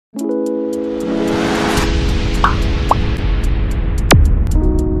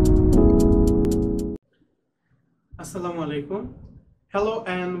Assalamu alaikum. Hello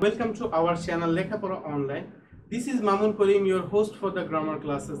and welcome to our channel Lekhapora Online. This is Mamun Karim, your host for the grammar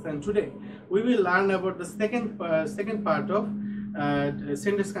classes, and today we will learn about the second part of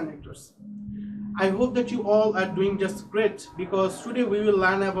sentence connectors. I hope that you all are doing just great, because today we will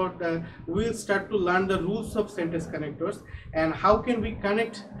learn about we will start to learn the rules of sentence connectors and how can we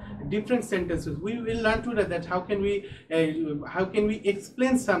connect different sentences. We will learn today that how can we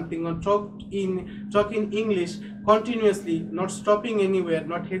explain something or talk in English continuously, not stopping anywhere,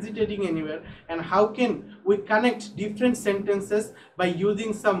 not hesitating anywhere, and how can we connect different sentences by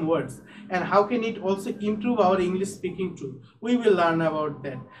using some words, and how can it also improve our English speaking too. We will learn about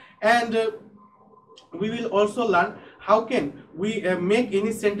that, and we will also learn how can we make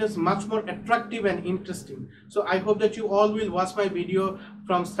any sentence much more attractive and interesting. So I hope that you all will watch my video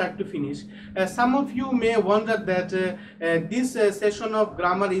from start to finish. Some of you may wonder that this session of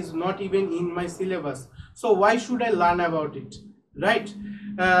grammar is not even in my syllabus, so why should I learn about it, right?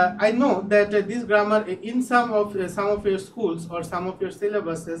 I know that this grammar in some of your schools or some of your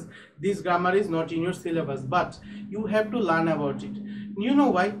syllabuses, this grammar is not in your syllabus, but you have to learn about it. You know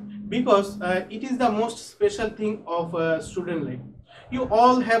why? Because it is the most special thing of student life. You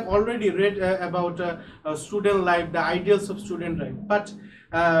all have already read about student life, the ideals of student life, but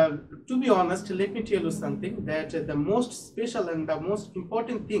to be honest, let me tell you something, that the most special and the most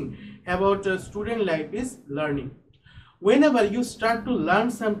important thing about student life is learning. Whenever you start to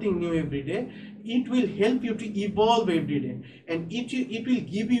learn something new every day, it will help you to evolve every day, and it will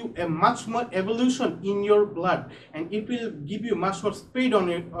give you a much more evolution in your blood, and it will give you much more speed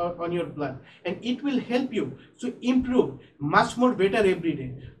on your blood, and it will help you to improve much more better every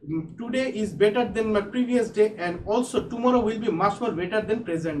day. Today is better than my previous day, and also tomorrow will be much more better than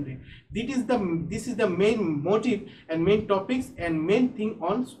present day. This is the main motive and main topics and main thing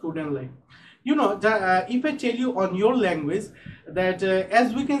on student life. You know, if I tell you on your language that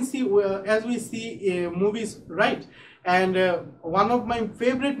as we see movies, right? And one of my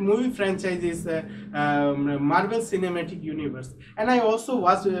favorite movie franchises is Marvel Cinematic Universe, and I also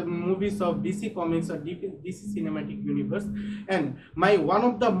watch movies of DC Comics or DC Cinematic Universe, and my one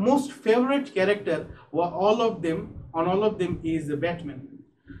of the most favorite character on all of them is Batman.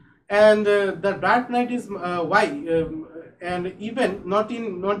 And the Dark Knight is why and even not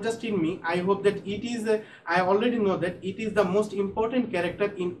just in me, I hope that it is I already know that it is the most important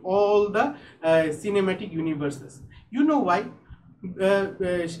character in all the cinematic universes. You know why?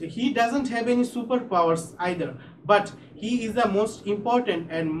 He doesn't have any superpowers either, but he is the most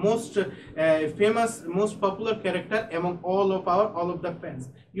important and most famous, most popular character among all of the fans.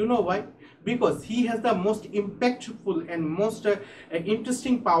 You know why? Because he has the most impactful and most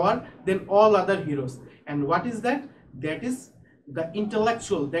interesting power than all other heroes. And what is that? That is the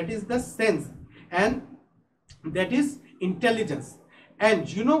intellectual, that is the sense, and that is intelligence. And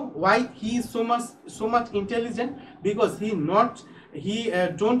you know why he is so much intelligent? Because he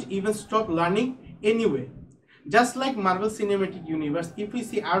don't even stop learning anyway. Just like Marvel Cinematic Universe, if we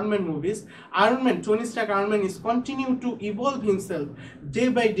see Iron Man movies, Tony Stark Iron Man is continuing to evolve himself day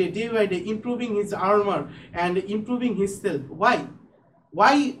by day, improving his armor and improving himself.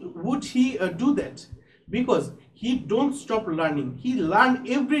 Why would he do that? Because he don't stop learning. He learn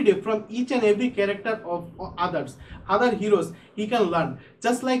every day from each and every character of other heroes. He can learn,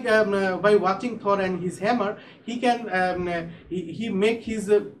 just like by watching Thor and his hammer, he can he make his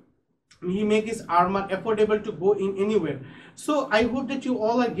armor affordable to go in anywhere. So I hope that you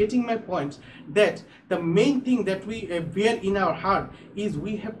all are getting my point, that the main thing that we bear in our heart is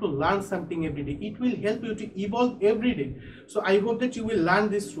we have to learn something every day. It will help you to evolve every day. So I hope that you will learn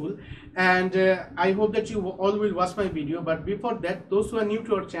this rule, and I hope that you all will watch my video. But before that, those who are new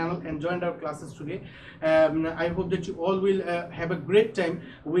to our channel and joined our classes today, I hope that you all will have a great time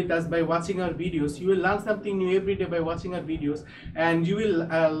with us by watching our videos. You will learn something new every day by watching our videos, and you will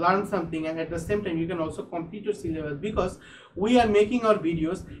learn something, and at the same time you can also complete your syllabus, because we are making our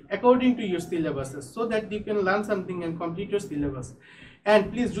videos according to your syllabuses, so that you can learn something and complete your syllabus.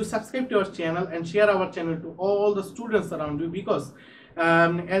 And please do subscribe to our channel and share our channel to all the students around you, because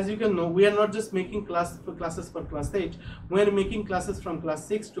as you can know, we are not just making classes for class 8, we are making classes from class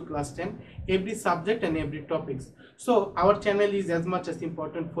 6 to class 10, every subject and every topics. So our channel is as much as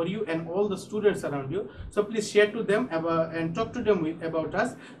important for you and all the students around you. So please share to them and talk to them about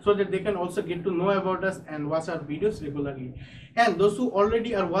us, so that they can also get to know about us and watch our videos regularly. And those who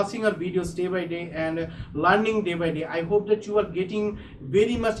already are watching our videos day by day and learning day by day, I hope that you are getting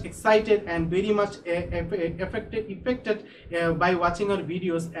very much excited and very much affected by watching watching our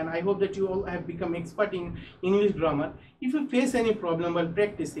videos, and I hope that you all have become expert in English grammar. If you face any problem while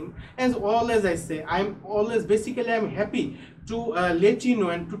practicing, as always I say, I'm happy to let you know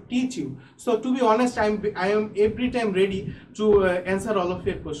and to teach you. So to be honest, I am every time ready to answer all of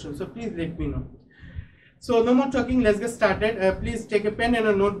your questions, so please let me know. So no more talking, let's get started. Please take a pen and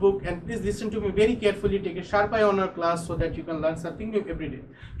a notebook, and please listen to me very carefully. Take a sharp eye on our class so that you can learn something new every day.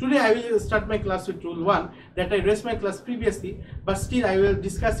 Today I will start my class with rule 1 that I raised my class previously, but still I will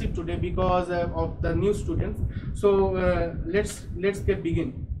discuss it today because of the new students. So let's get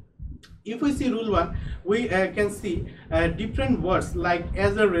begin. If we see rule 1, we can see different words like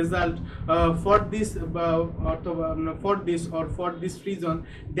as a result, for this or for this reason,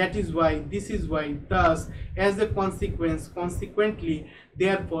 that is why, this is why, thus, as a consequence, consequently,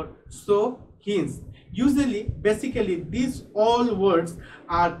 therefore, so, hence. Usually, basically, these all words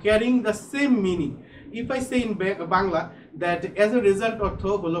are carrying the same meaning. If I say in Bangla that as a result অর্থ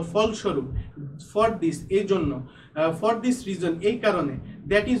হলো ফলস্বরূপ, for this এই জন্য, for this reason এই কারণে,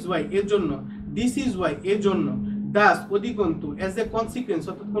 that is why এর জন্য, this is why এর জন্য, thus অধিকন্তু, as a consequence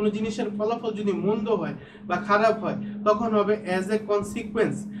অর্থাৎ কোনো জিনিসের ফলাফল যদি মন্দ হয় বা খারাপ হয় তখন হবে as a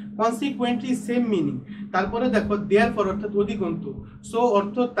consequence, consequently same meaning. তারপরে দেখো therefore অর্থাৎ অধিকন্তু, so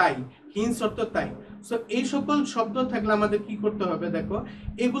অর্থ তাই, hence অর্থ তাই। সো এই সকল শব্দ থাকলে আমাদের কি করতে হবে, দেখো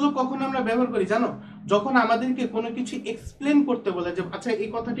এগুলো কখন আমরা ব্যবহার করি জানো, যখন আমাদেরকে কোনো কিছু এক্সপ্লেন করতে বলে যে আচ্ছা এই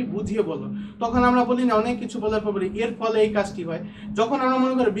কথাটি বুঝিয়ে বলো, তখন আমরা বলি না অনেক কিছু বলার পরে এর ফলে এই কাজটি হয়। যখন আমরা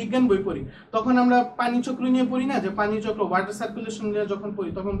মনে করি বিজ্ঞান বই পড়ি তখন আমরা পানি চক্র নিয়ে পড়ি না, যে পানি চক্র ওয়াটার সার্কুলেশন নিয়ে যখন পড়ি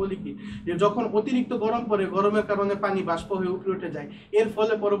তখন বলি কি যে যখন অতিরিক্ত গরম পড়ে গরমের কারণে পানি বাষ্প হয়ে উপরে উঠে যায়, এর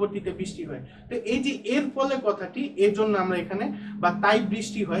ফলে পরবর্তীতে বৃষ্টি হয়। তো এই যে এর ফলে কথাটি, এর জন্য আমরা এখানে বা তাই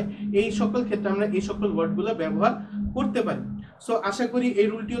বৃষ্টি হয়, এই সকল ক্ষেত্রে আমরা এই সকল ওয়ার্ডগুলো ব্যবহার করতে পারি। সো আশা করি এই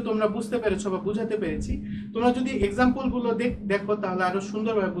রুলটিও তোমরা বুঝতে পেরেছো বা বুঝাতে পেরেছি। তোমরা যদি এক্সাম্পল গুলো দেখো তাহলে আরো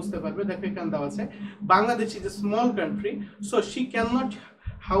সুন্দরভাবে বুঝতে পারবে। দেখো এখানে দেওয়া আছে Bangladesh is a small country, so she can not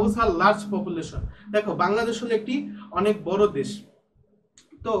house her large population. দেখো বাংলাদেশ হলো একটি অনেক বড় দেশ,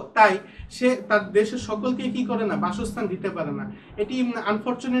 তো তাই সে তার দেশের সকলকে কি করে না, বাসস্থান দিতে পারে না। এটি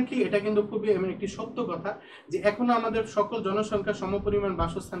আনফরচুনেটলি এটা কিন্তু খুবই একটি সত্য কথা যে এখনো আমাদের সকল জনসংখ্যা সমপরিমাণ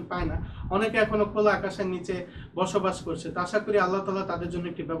বাসস্থান পায় না, অনেকে এখনো খোলা আকাশের নিচে বসবাস করছে। তো আশা করি আল্লাহ তাআলা তাদের জন্য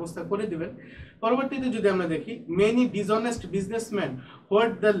একটি ব্যবস্থা করে দিবেন। পরবর্তীতে যদি আমরা দেখি many dishonest businessman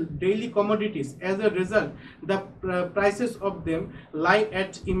what the daily commodities as a result the prices of them lie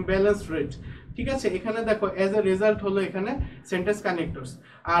at imbalance rate. ঠিক আছে, এখানে দেখো অ্যাজ এ রেজাল্ট হলো এখানে সেন্টেন্স কানেক্টরস।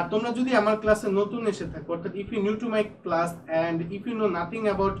 আর তোমরা যদি আমার ক্লাসে নতুন এসে থাকো, অর্থাৎ if you new to my class and if you know nothing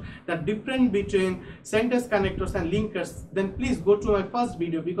about the different between sentence connectors and linkers, then please go to my first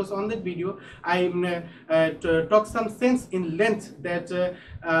video because on that video I talk some sense in length that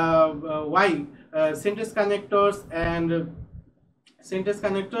why sentence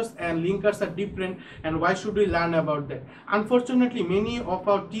connectors and linkers are different and why should we learn about that. Unfortunately, many of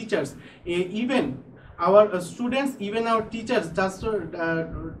our teachers, even our students, even our teachers just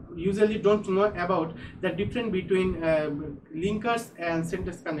usually don't know about the difference between linkers and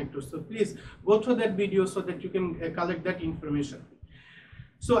sentence connectors. So please go through that video so that you can collect that information.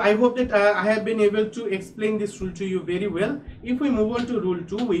 So I hope that I have been able to explain this rule to you very well. If we move on to rule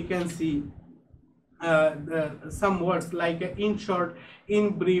 2, we can see some words like in short, in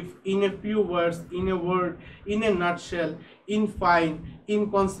brief, in a few words, in a word, in a nutshell, in fine, in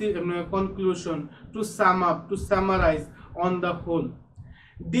conclusion, to sum up, to summarize, on the whole.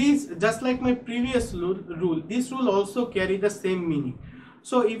 These, just like my previous rule, this rule also carry the same meaning.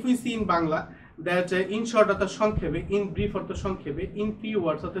 So if we see in Bangla that in short অর্থাৎ সংক্ষেপে, in brief অর্থাৎ সংক্ষেপে, in few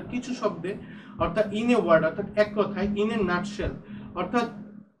words অর্থাৎ কিছু শব্দে, অর্থাৎ in a word অর্থাৎ এক কথায়, in a nutshell অর্থাৎ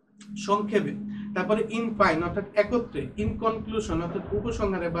সংক্ষেপে, তারপরে ইন ফাইন অর্থাৎ একত্রে, ইন কনক্লুশন অর্থাৎ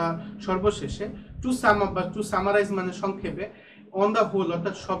উপসংহারে বা সর্বশেষে, টু সাম আপ বা টু সামারাইজ মানে সংক্ষেপে, অন দ্য হোল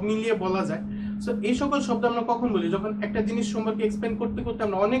অর্থাৎ সব মিলিয়ে বলা যায়। সো এই সকল শব্দ আমরা কখন বলি, যখন একটা জিনিস সম্পর্কে এক্সপ্লেন করতে করতে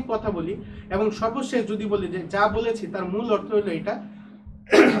আমরা অনেক কথা বলি এবং সর্বশেষ যদি বলি যে যা বলেছি তার মূল অর্থ হলো এটা,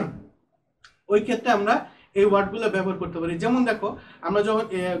 ওই ক্ষেত্রে আমরা এই ওয়ার্ডগুলো ব্যবহার করতে পারি। যেমন দেখো আমরা যখন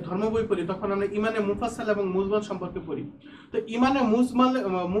ধর্ম বই পড়ি তখন আমরা ইমানে মুফাসসাল এবং মুজমাল সম্পর্কে পড়ি। তো ইমানে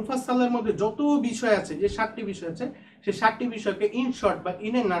মুফাসসালের মধ্যে যত বিষয় আছে, যে 7টি বিষয় আছে, সেই 7টি বিষয়কে ইন শর্ট বা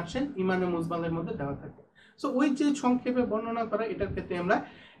ইন এ নাটশেল ইমানে মুজমালের মধ্যে দেওয়া থাকে। সো ওই যে সংক্ষেপে বর্ণনা করা, এটার ক্ষেত্রে আমরা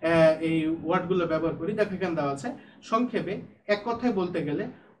এই ওয়ার্ডগুলো ব্যবহার করি। দেখো এখানে দেওয়া আছে সংক্ষেপে, এক কথায় বলতে গেলে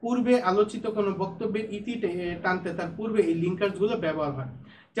পূর্বে আলোচিত কোনো বক্তব্যের ইতি টানতে তার পূর্বে এই লিঙ্কার্সগুলো ব্যবহার হয়।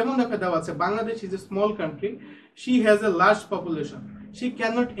 যেমন দেখা দেওয়া আছে Bangladesh is a small country, she has a large population, she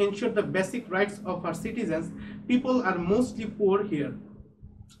cannot ensure the basic rights of her citizens, people are mostly poor here,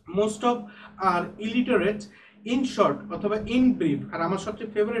 most of are illiterate, in short অথবা ইন ব্রিফ, আর আমার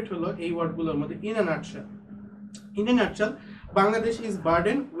সবচেয়ে favourite হলো এই ওয়ার্ডগুলোর মধ্যে in a nutshell. In a nutshell, Bangladesh is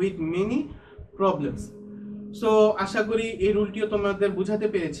burden with many problems. So আশা করি এই রুলটিও তোমাদের বুঝাতে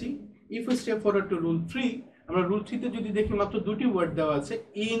পেরেছি। If you step forward to rule 3, আমরা রুল 3 তে যদি দেখি মাত্র দুটি ওয়ার্ড দেওয়া আছে,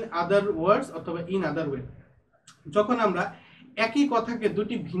 ইন আদার ওয়ার্ডস অথবা ইন আদার ওয়ে। যখন আমরা একই কথাকে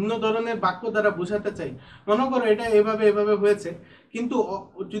দুটি ভিন্ন ধরনের বাক্য দ্বারা বোঝাতে চাই, মনে করো এটা এভাবে এভাবে হয়েছে, কিন্তু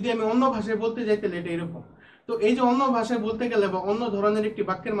যদি আমি অন্য ভাষায় বলতে যাই তাহলে এটা এরকম। তো এই যে অন্য ভাষায় বলতে গেলে বা অন্য ধরনের একটি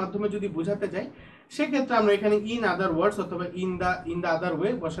বাক্যের মাধ্যমে যদি বোঝাতে যাই, সেক্ষেত্রে আমরা এখানে ইন আদার ওয়ার্ডস অথবা ইন দা আদার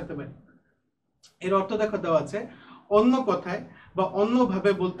ওয়ে বসাতে পারি। এর অর্থ দেখা দেওয়া আছে অন্য কথায় বা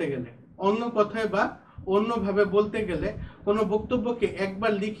অন্যভাবে বলতে গেলে। অন্য কথায় বা অন্যভাবে বলতে গেলে কোনো বক্তব্যকে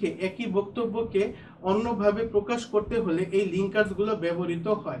একবার লিখে একই বক্তব্যকে অন্যভাবে প্রকাশ করতে হলে এই লিঙ্কার্সগুলো ব্যবহৃত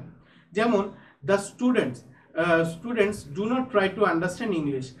হয়। যেমন the students do not try to understand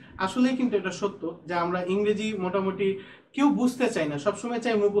English. আসলেই কিন্তু এটা সত্য যে আমরা ইংরেজি মোটামুটি কেউ বুঝতে চাই না, সবসময়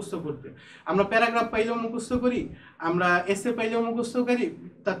চাই মুখস্থ করতে। আমরা প্যারাগ্রাফ পাইলেও মুখস্থ করি, আমরা এসে পাইলেও মুখস্থ করি,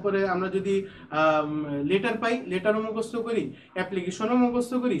 তারপরে আমরা যদি লেটার পাই লেটারও মুখস্থ করি, অ্যাপ্লিকেশনও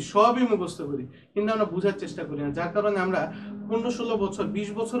মুখস্থ করি, সবই মুখস্থ করি, কিন্তু আমরা বোঝার চেষ্টা করি না। যার কারণে আমরা 15-16 বছর 20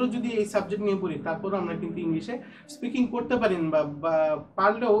 বছরও যদি এই সাবজেক্ট নিয়ে পড়ি, তারপরও আমরা কিন্তু ইংলিশে স্পিকিং করতে পারি না, বা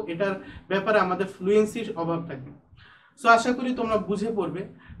পারলেও এটার ব্যাপারে আমাদের ফ্লুয়েন্সির অভাব থাকে। সো আশা করি তোমরা বুঝে পড়বে।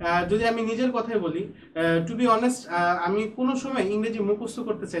 যদি আমি নিজের কথাই বলি, টু বি অনেস্ট, আমি কোনো সময় ইংরেজি মুখস্থ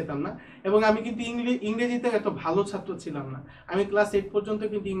করতে চাইতাম না, এবং আমি কিন্তু ইংরেজিতে এত ভালো ছাত্র ছিলাম না। আমি ক্লাস 8 পর্যন্ত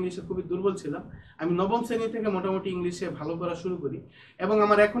কিন্তু ইংলিশে খুবই দুর্বল ছিলাম। আমি নবম শ্রেণী থেকে মোটামুটি ইংলিশে ভালো করা শুরু করি, এবং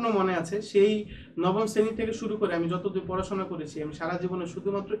আমার এখনো মনে আছে সেই নবম শ্রেণী থেকে শুরু করে আমি যতদূর পড়াশোনা করেছি, আমি সারা জীবনে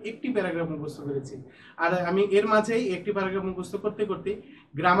শুধুমাত্র একটি প্যারাগ্রাফ মুখস্থ করেছি। আর আমি এর মাঝেই একটি প্যারাগ্রাফ মুখস্থ করতে করতে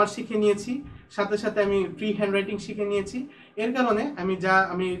গ্রামার শিখে নিয়েছি, সাথে সাথে আমি ফ্রি হ্যান্ড রাইটিং শিখে নিয়েছি। এর কারণে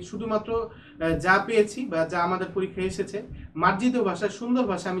আমি শুধুমাত্র যা পেয়েছি বা যা আমাদের পরীক্ষায় এসেছে মার্জিত ভাষা, সুন্দর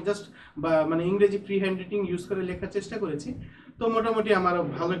ভাষা, আমি জাস্ট মানে ইংরেজি ফ্রি হ্যান্ড রাইটিং ইউজ করে লেখার চেষ্টা করেছি। তো মোটামুটি আমার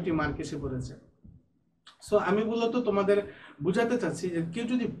ভালো একটি মার্ক এসে পড়েছে। সো আমি মূলত তোমাদের বুঝাতে চাচ্ছি যে কেউ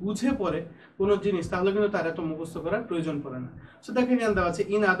যদি বুঝে পড়ে কোনো জিনিস, তাহলে কিন্তু তার এত মুখস্থ করার প্রয়োজন পড়ে না। সো দেখে নিয়ে দেওয়া আছে,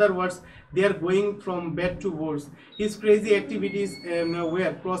 in other words they are going from bad to Wars, his crazy activities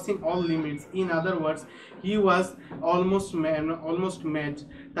war crossing all limits, in other words he was almost mad.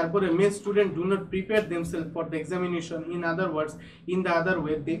 তারপরে main student do not prepare themself for the examination, in other words in the other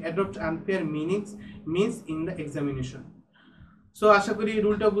way they adopt unfair means in the examination. So আশা করি এই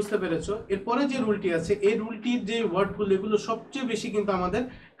রুলটা বুঝতে পেরেছো। এরপরে যে রুলটি আছে, এই রুলটির যে ওয়ার্ডগুলো এগুলো সবচেয়ে বেশি কিন্তু আমাদের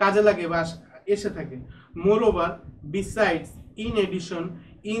কাজে লাগে বা এসে থাকে। মোর over, besides, in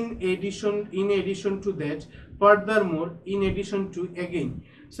addition to that, ফার্দারমোর, in addition to, again.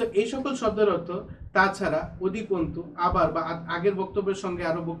 So এই সকল শব্দের অর্থ তাছাড়া, অধিকন্তু, আবার, বা আগের বক্তব্যের সঙ্গে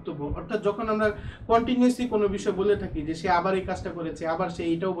আরো বক্তব্য। অর্থাৎ যখন আমরা কন্টিনিউসলি কোনো বিষয় বলে থাকি যে সে আবার এই কাজটা করেছে, আবার সে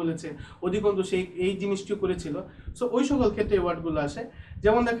এইটাও বলেছে, অধিকন্তু সে এই জিনিসটিও করেছিল, সো ওই সকল ক্ষেত্রে এই ওয়ার্ডগুলো আসে।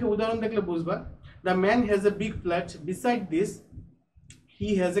 যেমন দেখে উদাহরণ দেখলে বুঝবা, the man has a big flat, beside this he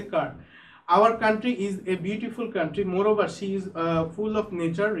has a car. Our country is a beautiful country. Moreover, she is full of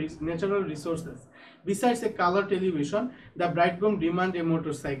natural resources. Besides a color television, the bridegroom demand a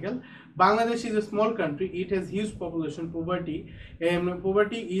motorcycle. Bangladesh is a small country. It has huge population.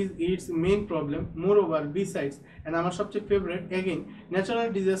 Poverty is its main problem. Moreover, besides, and our subject favorite, again,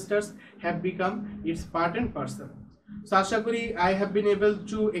 natural disasters have become its part and parcel. So আশা করি I have been able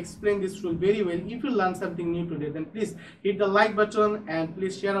to explain this rule very well. If you learn something new today, then please hit the like button and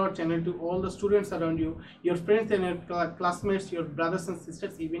please share our channel to all the students around you, your friends and your classmates, your brothers and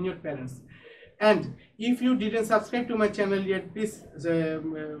sisters, even your parents. And if you didn't subscribe to my channel yet, please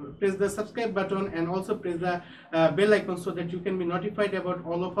press the subscribe button and also press the bell icon so that you can be notified about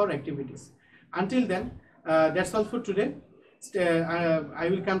all of our activities. Until then, that's all for today. I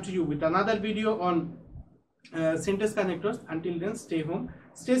will come to you with another video on sentence connectors. Until then, stay home,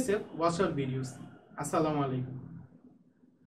 stay safe, watch our videos. Assalamu alaikum.